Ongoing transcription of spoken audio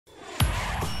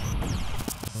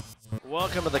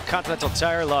Welcome to the Continental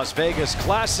Tire Las Vegas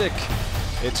Classic.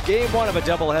 It's game one of a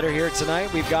doubleheader here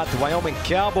tonight. We've got the Wyoming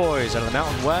Cowboys out of the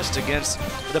Mountain West against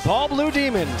the DePaul Blue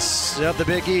Demons of the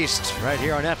Big East right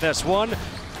here on FS1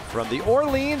 from the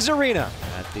Orleans Arena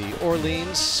at the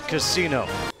Orleans Casino.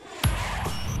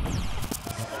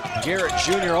 Garrett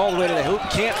Jr. all the way to the hoop,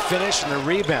 can't finish, and the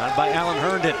rebound by Alan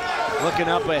Herndon. Looking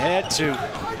up ahead to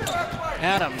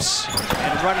Adams,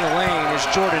 and running the lane is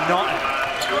Jordan Naughton.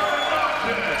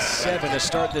 7 to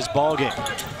start this ball game.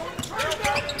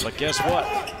 But guess what?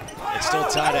 It's still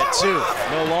tied at 2.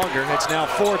 No longer, and it's now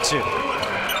 4-2.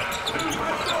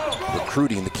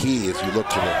 Recruiting the key as you look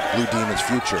to the Blue Demons'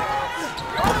 future.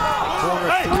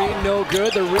 Corner three, no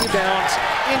good. The rebound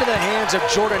into the hands of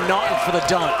Jordan Naughton for the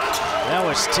dunk. That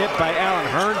was tipped by Alan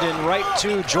Herndon right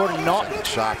to Jordan Naughton.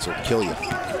 Shots will kill you.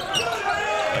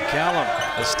 McCallum,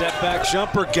 the step back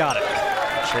jumper, got it.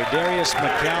 Tredarius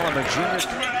McCallum, a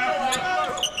junior.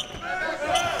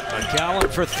 McCallum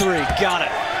for 3, got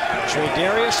it.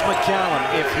 Tredarius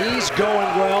McCallum, if he's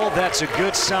going well, that's a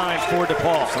good sign for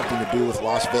DePaul. Something to do with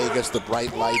Las Vegas, the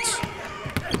bright lights,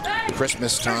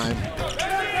 Christmas time.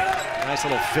 Nice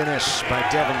little finish by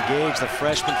Devin Gage, the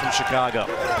freshman from Chicago.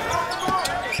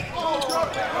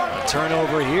 A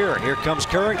turnover here. Here comes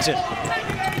Currington.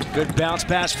 Good bounce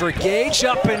pass for Gage,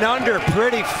 up and under,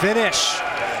 pretty finish.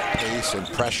 Pace and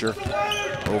pressure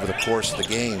over the course of the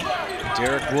game.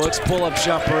 Derek Wood's pull-up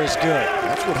jumper is good.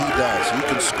 That's what he does. He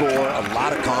can score a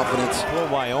lot of confidence. For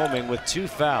Wyoming with 2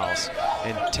 fouls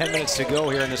and 10 minutes to go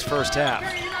here in this first half.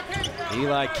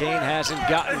 Eli Kane hasn't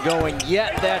gotten going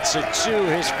yet. That's a 2,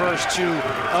 his first 2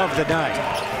 of the night.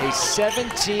 A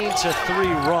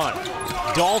 17-3 run.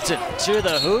 Dalton to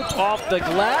the hoop, off the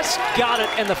glass, got it,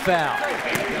 and the foul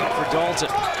for Dalton.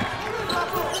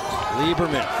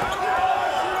 Lieberman.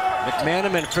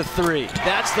 McManaman for 3.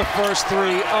 That's the first 3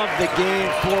 of the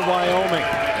game for Wyoming.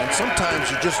 And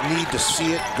sometimes you just need to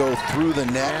see it go through the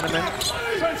net.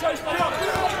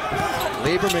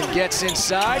 Lieberman gets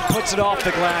inside, puts it off the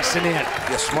glass and in.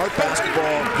 Yeah, smart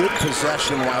basketball, good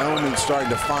possession. Wyoming starting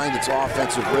to find its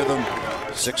offensive rhythm.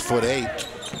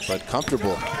 6'8", but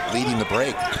comfortable leading the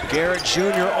break. Garrett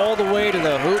Jr. all the way to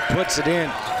the hoop, puts it in.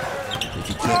 If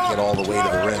you can't get all the way to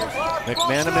the rim.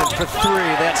 McManaman for 3.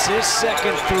 That's his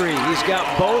second 3. He's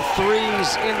got both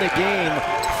 3s in the game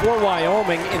for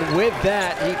Wyoming, and with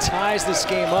that, he ties this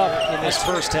game up in this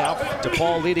first half.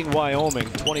 DePaul leading Wyoming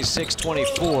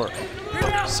 26-24.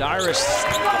 Cyrus,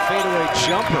 the fadeaway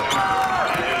jumper.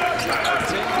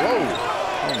 Whoa!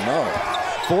 Oh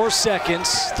no! 4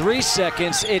 seconds, 3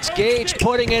 seconds. It's Gage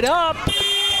putting it up,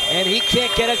 and he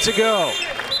can't get it to go.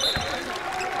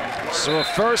 So a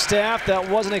first half that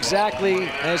wasn't exactly,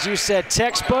 as you said,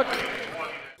 textbook.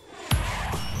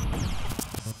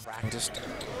 Practiced.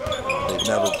 They've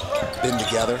never been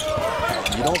together.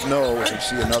 You don't know if you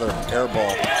see another air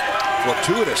ball.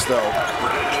 Fortuitous, though.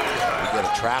 We get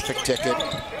a traffic ticket.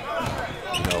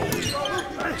 You know, we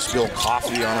spill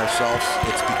coffee on ourselves.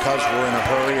 It's because we're in a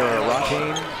hurry or a rush.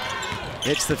 Kane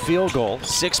hits the field goal.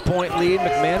 6-point lead.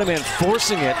 McManaman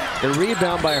forcing it. The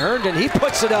rebound by Herndon. He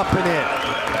puts it up and in.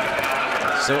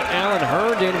 So Alan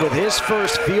Herndon with his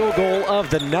first field goal of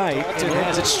the night and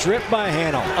has it stripped by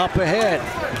Hanel. Up ahead,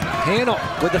 Hanel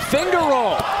with the finger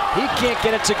roll. He can't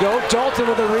get it to go. Dalton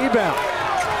with a rebound.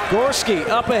 Gorski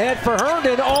up ahead for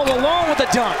Herndon, all alone with the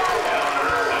dunk.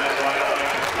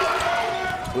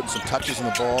 Putting some touches in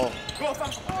the ball.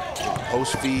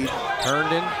 Post feed.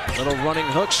 Herndon, little running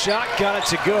hook shot, got it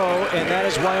to go, and that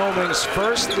is Wyoming's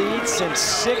first lead since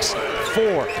 6-4.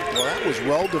 Well, that was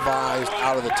well devised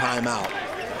out of the timeout.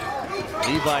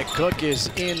 Levi Cook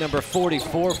is in, number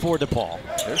 44 for DePaul.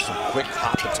 There's some quick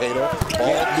hot potato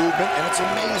ball movement, and it's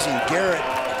amazing. Garrett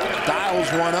dials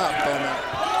one up.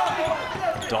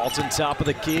 And Dalton top of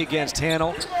the key against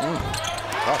Hanel.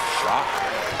 Tough shot.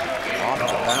 Off the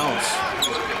bounce.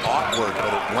 Awkward,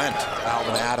 but it went.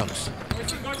 Alvin Adams.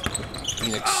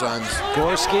 Phoenix Suns.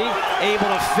 Gorski able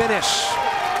to finish.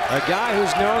 A guy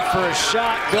who's known for a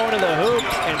shot going to the hoop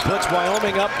and puts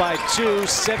Wyoming up by 2,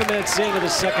 7 minutes into the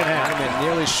second half. And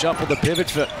nearly shuffled the pivot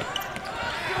foot.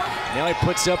 Now he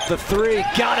puts up the 3,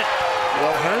 got it.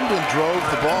 Well, Herndon drove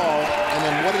the ball, and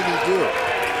then what did he do?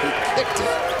 He kicked it.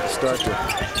 Start to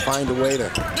find a way to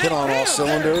hit on all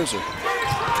cylinders or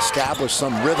establish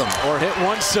some rhythm. Or hit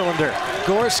one cylinder.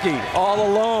 Gorski all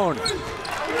alone.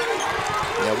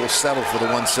 Yeah, we'll settle for the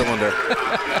one cylinder.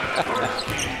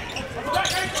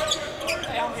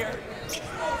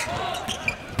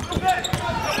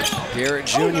 Garrett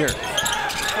Jr.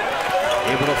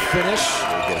 able to finish.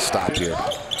 We'll get a stop here.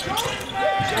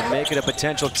 to make it a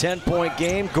potential 10-point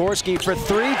game. Gorski for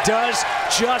three does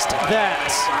just that.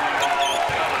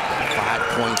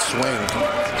 5-point swing.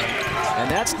 And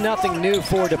that's nothing new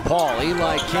for DePaul.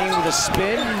 Eli King with a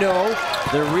spin, no.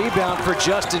 The rebound for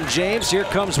Justin James. Here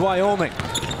comes Wyoming.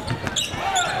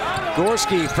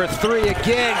 Gorski for three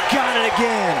again, got it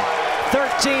again.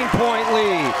 13-point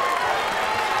lead.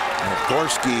 And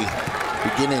Gorski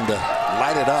beginning to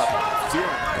light it up.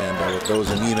 And with those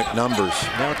anemic numbers.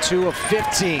 Now 2 of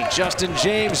 15. Justin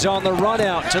James on the run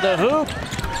out to the hoop.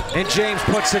 And James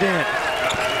puts it in.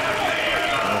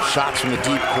 Shots from the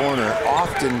deep corner,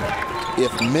 often,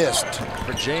 if missed.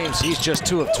 For James, he's just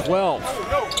 2 of 12.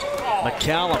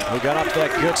 McCallum, who got off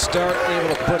that good start,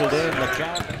 able to put it in.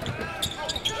 McCallum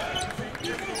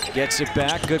gets it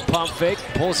back, good pump fake,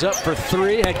 pulls up for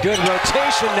three, had good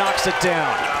rotation, knocks it down.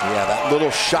 Yeah, that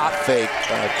little shot fake,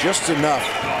 just enough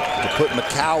to put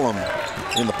McCallum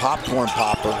in the popcorn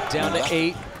popper. Down to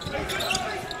 8.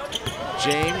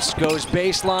 James goes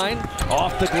baseline,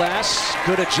 off the glass,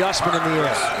 good adjustment in the air.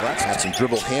 Had some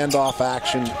dribble handoff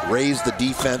action, raised the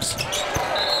defense.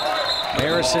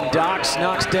 Harrison Docks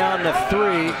knocks down the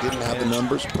three. Didn't have the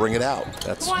numbers, bring it out.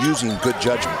 That's using good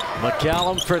judgment.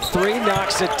 McCallum for three,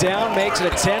 knocks it down, makes it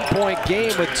a 10-point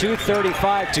game with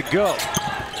 2:35 to go.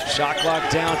 Shot clock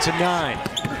down to 9.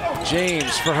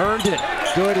 James for Herndon,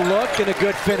 good look and a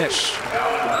good finish.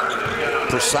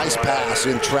 Precise pass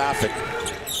in traffic.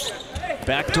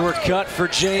 Backdoor cut for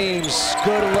James.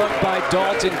 Good look by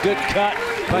Dalton. Good cut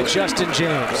by Justin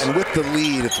James. And with the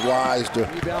lead, it's wise to...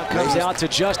 Rebound comes out to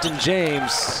Justin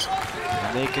James.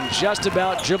 And they can just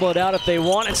about dribble it out if they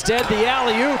want. Instead, the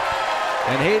alley-oop.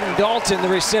 And Hayden Dalton, the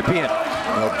recipient.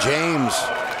 Well, James,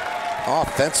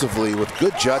 offensively, with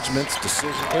good judgments,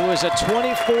 decision. It was a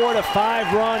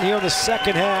 24-5 run here in the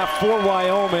second half for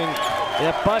Wyoming.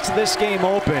 That busted this game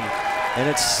open. And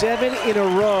it's 7 in a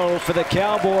row for the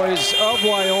Cowboys of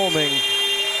Wyoming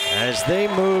as they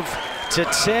move to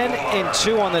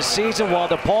 10-2 on the season, while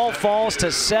DePaul falls to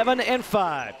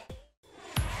 7-5.